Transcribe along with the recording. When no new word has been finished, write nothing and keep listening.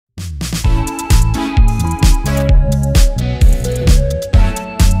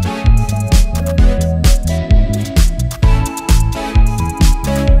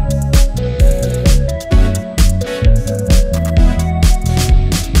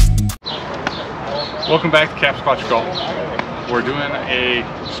Welcome back to Caps Clutch Golf. We're doing a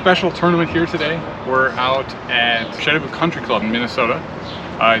special tournament here today. We're out at Chron Country Club in Minnesota.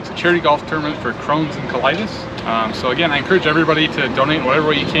 It's a charity golf tournament for Crohn's and Colitis. So again, I encourage everybody to donate whatever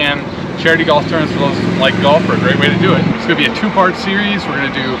way you can. Charity golf tournaments for those who like golf are a great way to do it. It's going to be a two-part series. We're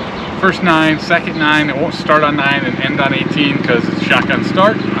going to do first 9, second 9. It won't start on 9 and end on 18 because it's shotgun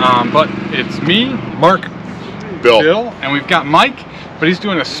start. But it's me, Mark, Bill, and we've got Mike. But he's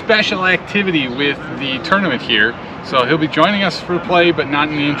doing a special activity with the tournament here, so he'll be joining us for the play, but not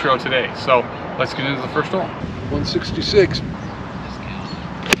in the intro today. So let's get into the first hole. 166.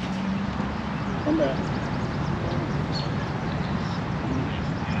 Come back.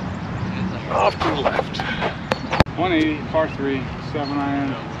 Off to the left. 180, par 3,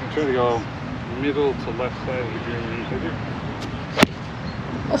 7-iron. I'm trying to go middle to left side of the green.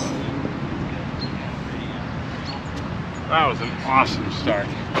 That was an awesome start.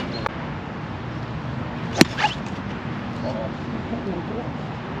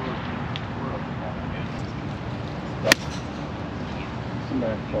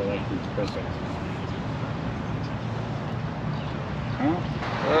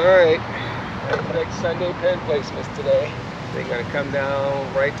 Alright, next Sunday pen placements today. They're going to come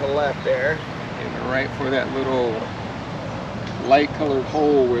down right to left there. And right for that little light colored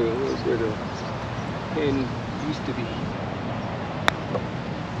hole where the pin used to be.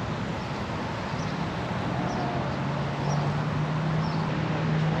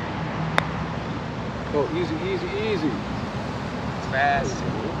 Oh, easy, easy, easy. It's fast.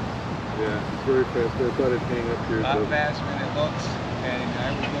 Yeah, it's very fast. I thought it'd hang up here. A lot faster than it looks, and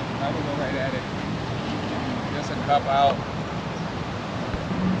I would go right at it. Just a cup out.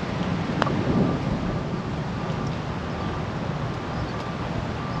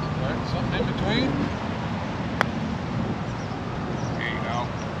 Right, something in between. There you go.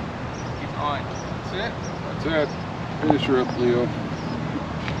 Keep going. That's it. That's it. Finish her up, Leo.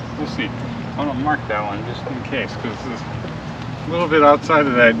 We'll see. I'm gonna mark that one just in case, because it's a little bit outside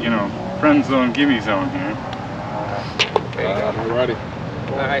of that, you know, friend zone, gimme zone here. There you go. We're ready.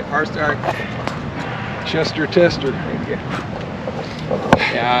 Alright, par start. Chester tester.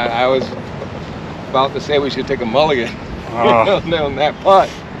 Yeah, I was about to say we should take a mulligan on that putt.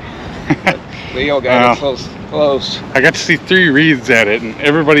 Leo got it close. I got to see 3 reads at it, and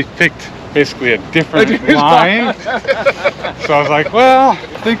everybody picked basically a different line. So I was like, well,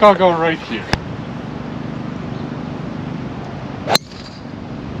 I think I'll go right here.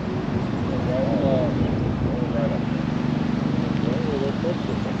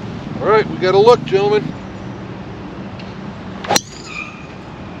 All right, we got to look, gentlemen.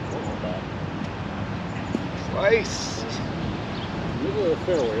 Slice. Middle of the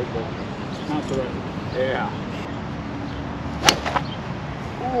fairway, but not the right. Yeah.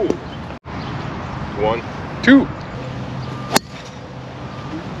 Ooh. 1, 2.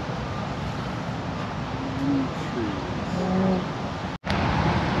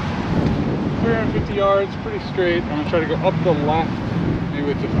 350 yards, pretty straight. I'm gonna try to go up the left, maybe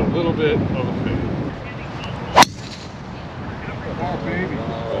with just a little bit of a fade. Oh baby!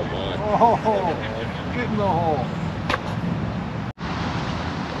 Oh my! Oh, get in the hole.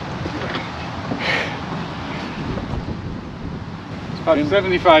 It's about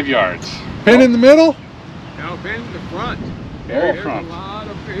 75 yards. Pin in the middle. No, pin in the front. Very There's front. a lot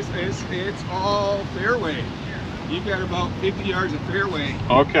of it's all fairway. You've got about 50 yards of fairway.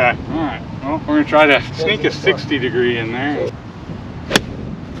 Okay, all right. Well, we're gonna try to sneak a 60 degree in there.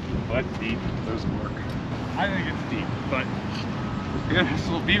 That's deep. Doesn't work. I think it's deep, but yeah, it's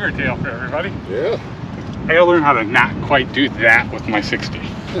a little beaver tail for everybody. Yeah. I gotta learn how to not quite do that with my 60. A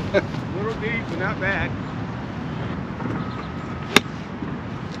little deep, but not bad.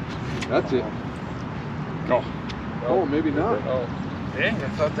 That's it. Go. Oh, maybe not. Oh, Yeah, I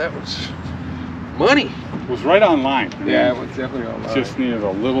thought that was money. it was right on line. yeah, it was definitely on line. Just needed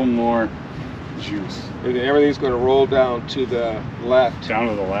a little more juice. Everything's going to roll down to the left. Down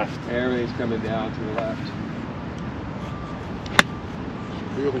to the left. Everything's coming down to the left.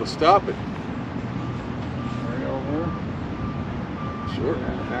 Be able to stop it. Right over. Sure.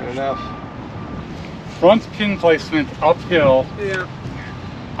 Not enough. Front pin placement uphill Yeah.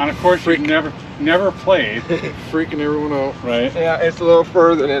 on a course you've never played. Freaking everyone out. Right. Yeah, it's a little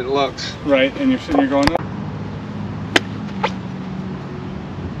further than it looks. Right, and you're sitting here going,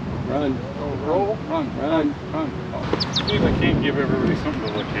 Run. roll, run. Oh, see if I can't give everybody something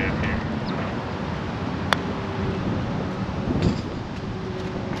to look at here.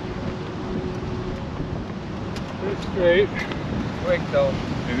 Pretty straight. Quick though.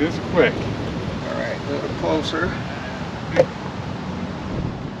 It is quick. All right, a little closer.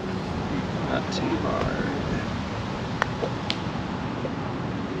 Not too hard.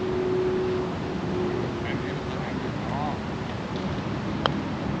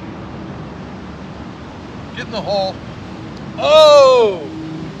 in the hole. Oh!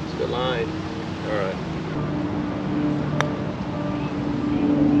 It's a good line. All right.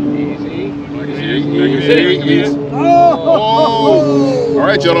 Easy. Oh! All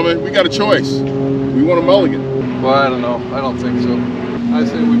right, gentlemen, we got a choice. We want a mulligan. Well, I don't know. I don't think so. I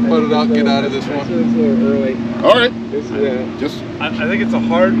say we put it out and get out of this one. It's a little early. All right. This is I think it's a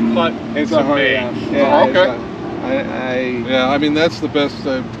hard putt. It's to a hard. make. Yeah. Okay. Yeah, I mean, that's the best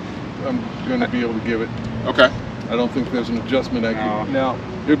I'm going to be able to give it. Okay. I don't think there's an adjustment I can. No.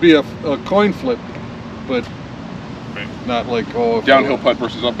 It'd be a coin flip, but not like, oh. Downhill putt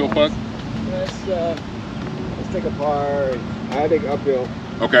versus uphill putt? Let's take a par. I think uphill.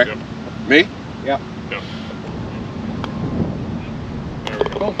 Okay. Yep. Me? Yep. Yep. There we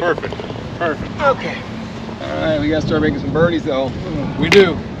go. Perfect. Perfect. Okay. All right, we got to start making some birdies though. We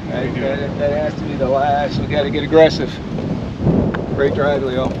do. That has to be the last. We got to get aggressive. Great drive,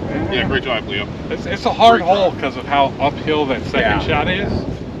 Leo. Yeah, great drive, Leo. It's a hard hole because of how uphill that second shot is,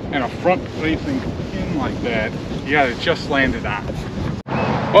 and a front facing in like that, you got to just land it on.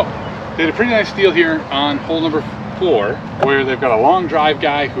 Well, they had a pretty nice deal here on hole number 4, where they've got a long drive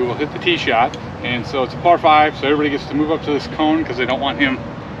guy who will hit the tee shot, and so it's a par 5, so everybody gets to move up to this cone because they don't want him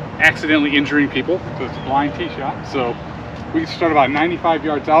accidentally injuring people, so it's a blind tee shot. So we can start about 95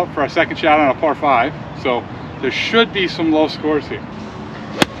 yards out for our second shot on a par 5, so there should be some low scores here.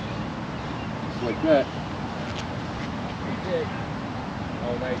 Just like that.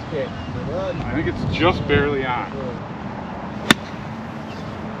 Oh, nice kick. Good run. I think it's just barely on.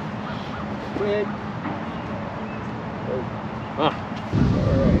 Quick. All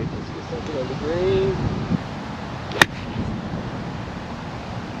right, let's get something on the green.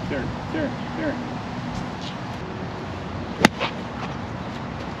 There.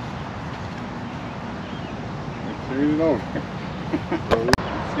 Carry it over.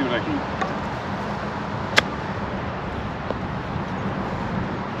 Let's see what I can.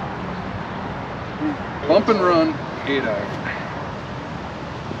 Bump and run, 8 iron.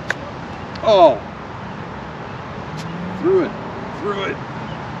 Oh! Through it. All right.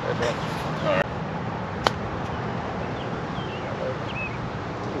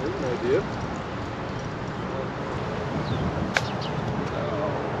 There's an idea.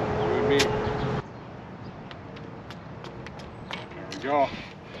 There we go.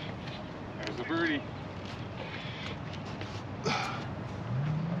 There's the birdie. All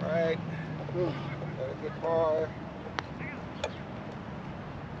right. Got a good par.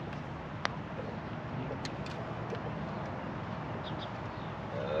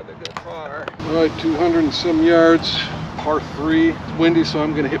 Another good par. All right, 200 and some yards, par 3. It's windy, so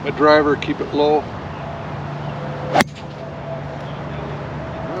I'm going to hit my driver, keep it low.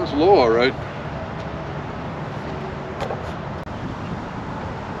 That was low, all right.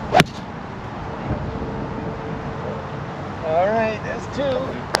 All right, that's 2.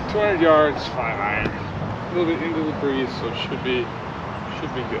 200 yards, 5 iron. A little bit into the breeze, so it should be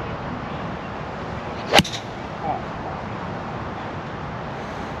good.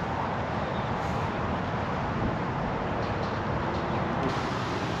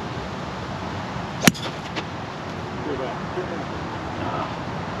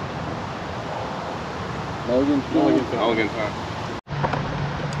 Mulligan time.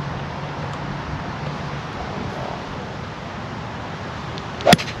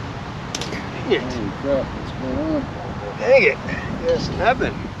 Dang it. Holy crap, what's going on? Dang it. Yes,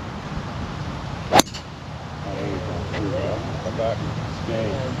 nothing. Come back.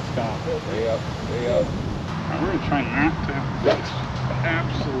 Stop. Way up. I'm going to try not to. It's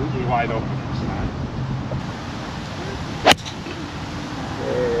absolutely wide open this time.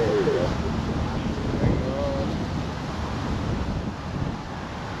 There we go. Hang on.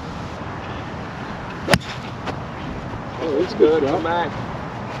 Oh, it's good. Come back.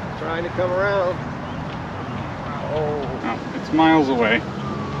 Trying to come around. Oh. No, it's miles away. So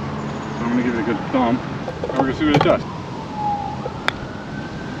I'm going to give it a good thumb. And we're going to see what it does.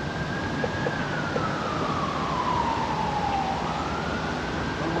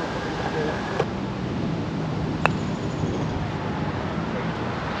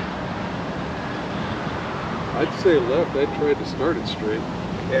 I'd say left. I tried to start it straight.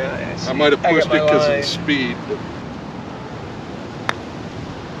 Yeah, I might have pushed it because of the speed. But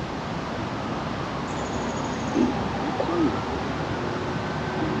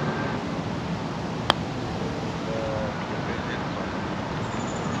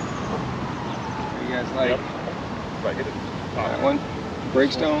you guys like Right, hit it. that one?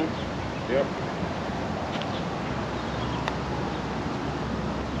 Breakstone? Yep.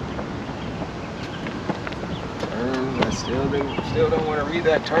 I still don't want to read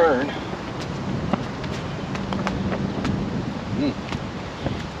that turn.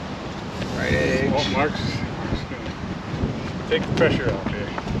 Oh, Mark's gonna take the pressure off here.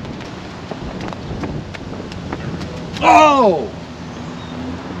 Oh!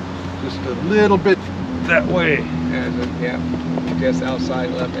 Just a little bit that way. Yeah, just outside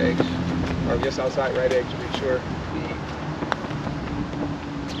left edge, or just outside right edge to be sure.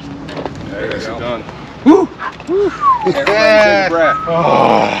 There you go. Done. Woo! Everybody take a breath.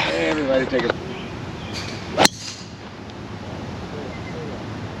 Oh. Everybody take a.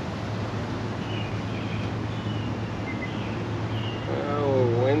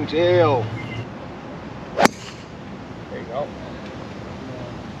 Oh, wind tail. There you go.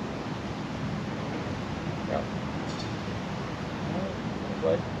 Yep.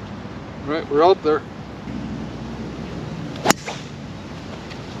 Right. Right, we're out there.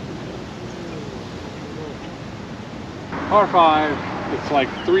 Par 5, it's like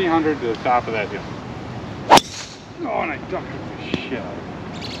 300 to the top of that hill. Oh, and I ducked the shit out of it.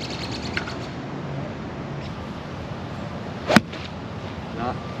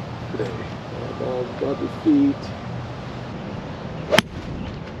 Not today. Above the feet.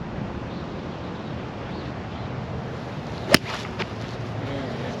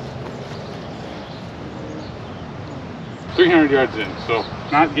 Yeah. 300 yards in, so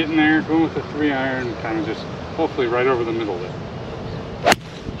not getting there, going with a 3-iron, kind of just hopefully right over the middle there.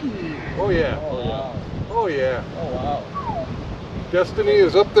 Oh yeah. Oh, wow. Oh yeah. Oh, wow. Destiny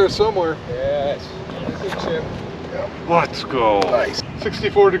is up there somewhere. Yes. That's a chip. Let's go. Nice.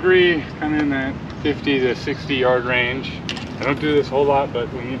 64 degree, kind of in that 50 to 60 yard range. I don't do this a whole lot, but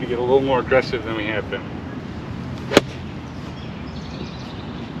we need to get a little more aggressive than we have been.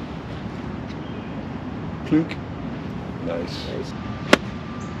 Clink. Nice.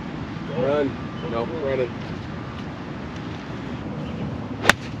 Run. Nope, running.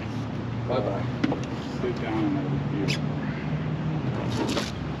 Bye-bye. Sit down and have a view.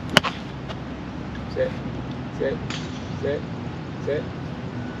 Sit. Sit. Sit. Sit.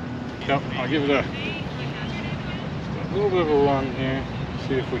 Yep, I'll give it a little bit of a run here.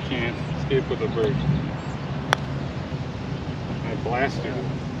 See if we can't escape with a break. I blasted it.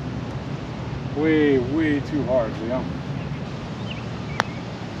 Way too hard, Leo.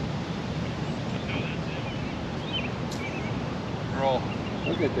 Roll.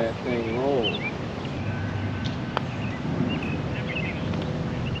 Look at that thing roll.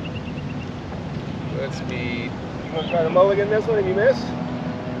 Good speed. You want to try to mulligan this one if you miss?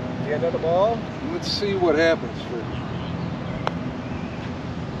 Get another ball? Let's see what happens first.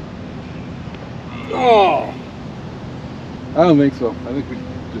 Oh! I don't think so. I think we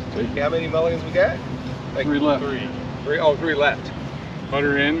just take How many mulligans we got? Like 3 left. Three? Oh, 3 left.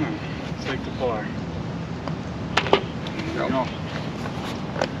 Putter in and take the par. There we go.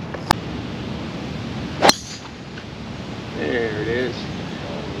 There it is.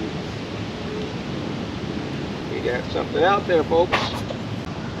 We got something out there, folks.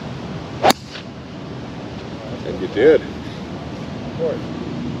 And you did. Of course.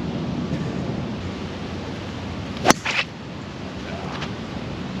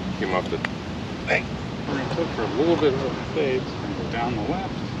 Came off the. We're going to look for a little bit of a fade and go down the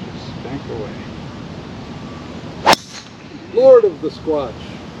left, just bank away. Lord of the Squatch.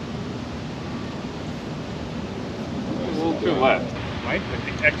 A little too left. Mike, with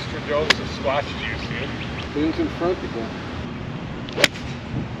the extra dose of squash juice here. Things in front again.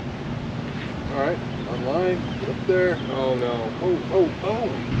 Alright, online, get up there. Oh no. Oh.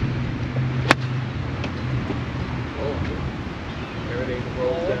 Everything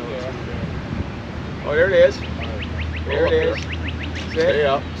rolls down. Oh, there it is. There it is. Sit. Stay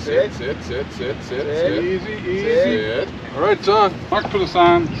up. Sit. Sit. Easy. Sit. Alright, it's on. Mark put us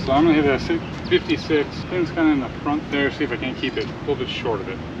on, so I'm going to hit a 56. Pin's kind of in the front there, see if I can't keep it a little bit short of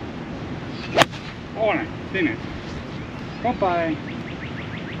it. Oh, and I thin it. Bye-bye.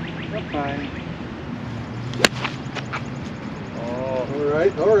 Bye-bye. Oh,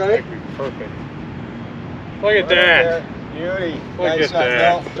 Alright. Perfect. Look at that. Beauty. Look Nice at shot,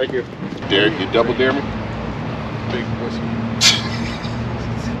 that. Bill. Thank you. Derek, you double dare me? Big pussy.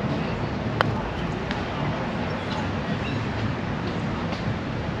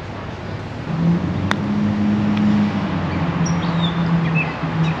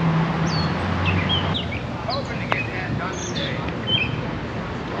 Hoping to get that done today.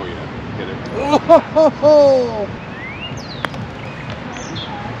 Oh yeah. Hit it. Oh!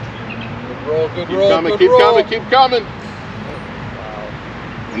 Good roll, Keep coming.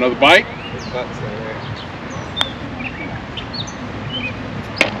 Another bite? His butt's in there.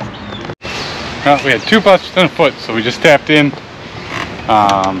 Well, we had 2 putts and a foot, so we just tapped in.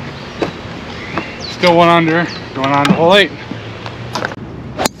 Still 1 under, going on to hole 8.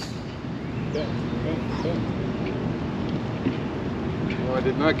 I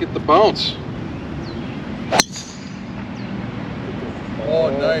did not get the bounce. Oh,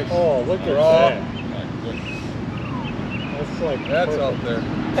 nice. Oh, look at that. That's like That's up there.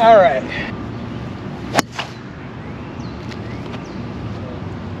 All right.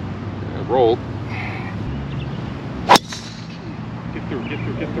 It rolled. Get through, get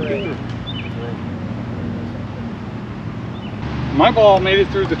through, get through, get through. My ball made it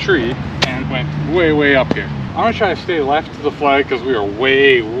through the tree and went way, way up here. I'm gonna try to stay left to the flag because we are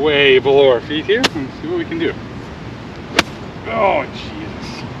way, way below our feet here and see what we can do. Oh,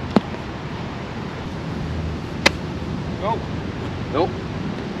 Jesus. Nope. Nope.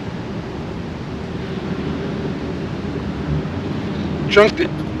 Chunked it.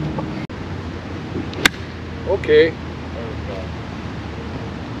 Okay.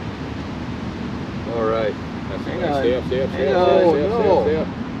 All right. Hang on. Stay up, stay up, stay Hang up, on. stay up, No. stay up, stay up.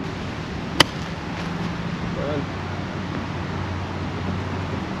 Run.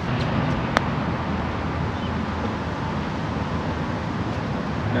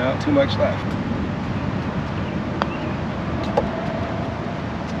 No, too much left.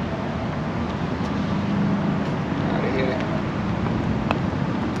 Gotta hit it.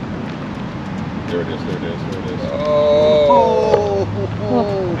 There it is, there it is, there it is. Oh.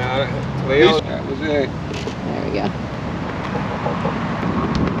 Now, Leo, that was it. There we go.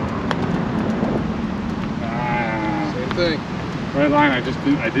 Same thing. Right line, I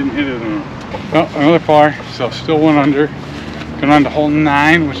didn't hit it enough. Well, another par, so still one under. Going on to hole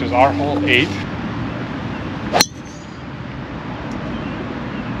 9, which is our hole 8.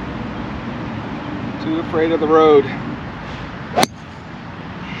 Too afraid of the road.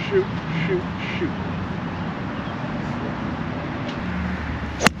 Shoot, shoot, shoot.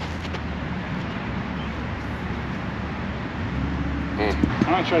 I'm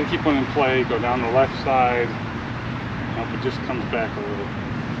gonna try to keep one in play, go down the left side. Hope it just comes back a little.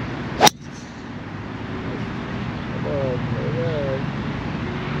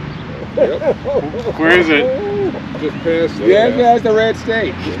 Where is it? Just past the Yes, that's the red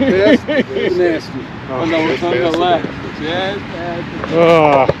stake. Past the nasty. On the left. Yes, that's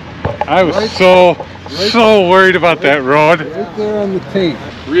Oh, I was so worried about that road. Right there on the tape.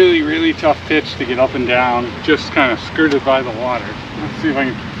 Really, really tough pitch to get up and down, just kind of skirted by the water. Let's see if I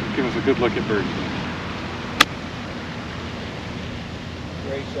can give us a good look at birdie.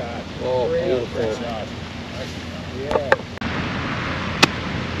 great shot. Oh, Great beautiful. shot. Yeah.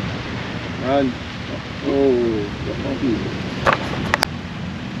 Run. Oh.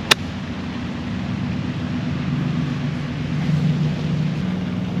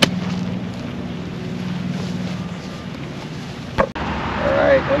 All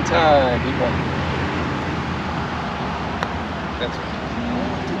right, one time, people. That's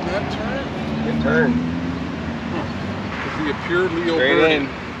Did that turn? a good turn. Is he a pure Leo Straight birdie? in.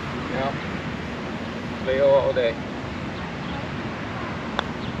 Yep. Leo all day.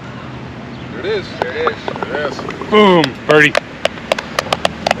 There it is. There it is. There it is. Boom, birdie.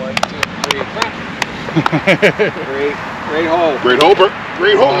 1, 2, 3, clap. Great hole. Great hole, Bert.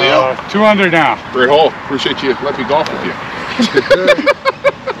 Great hole, Leo. 2 under now. Great hole. Appreciate you letting me golf with you.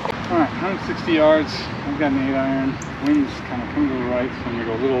 All right, 160 yards. I've got an 8-iron. Wind's kind of coming to the right, so I'm gonna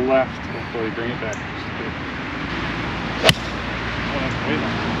go a little left. Hopefully, bring it back. Just a bit. Oh, that's way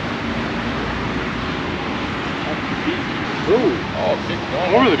left. That's the beach. Ooh. Oh, kick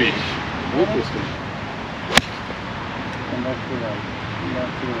going. Over the beach. Interesting. Come back to the right. Come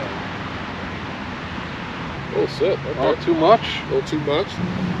back to the right. Oh, sit. Oh, Okay. too much? A little too much.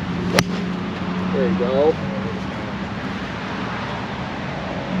 There you go.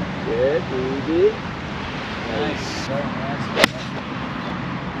 Good, easy. Nice.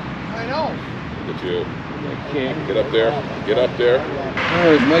 I know. Look at you. Kick. Get up there. Get up there. All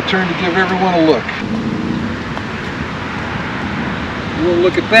right, my turn to give everyone a look. We'll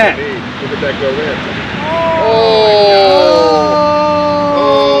look at that. Look at that go in.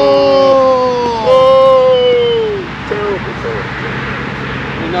 Oh! Terrible thing.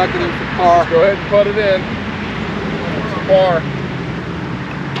 You're knocking him for par. Go ahead and put it in. It's par.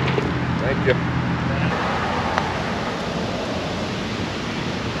 Thank you.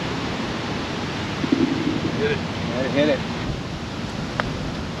 Hit it.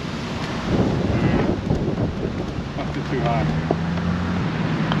 Left it too high.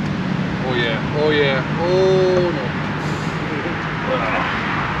 Oh yeah. Oh yeah. Oh no.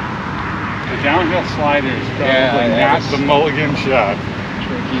 The downhill slider is probably Yeah, not that's- the mulligan shot.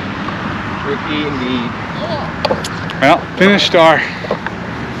 Tricky. Tricky indeed. Well, finished our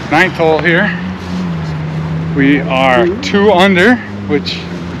 9th hole here. We are 2 under, which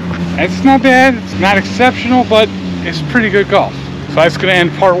it's not bad. It's not exceptional, but it's pretty good golf. So that's going to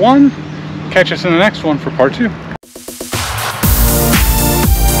end part 1. Catch us in the next one for part 2.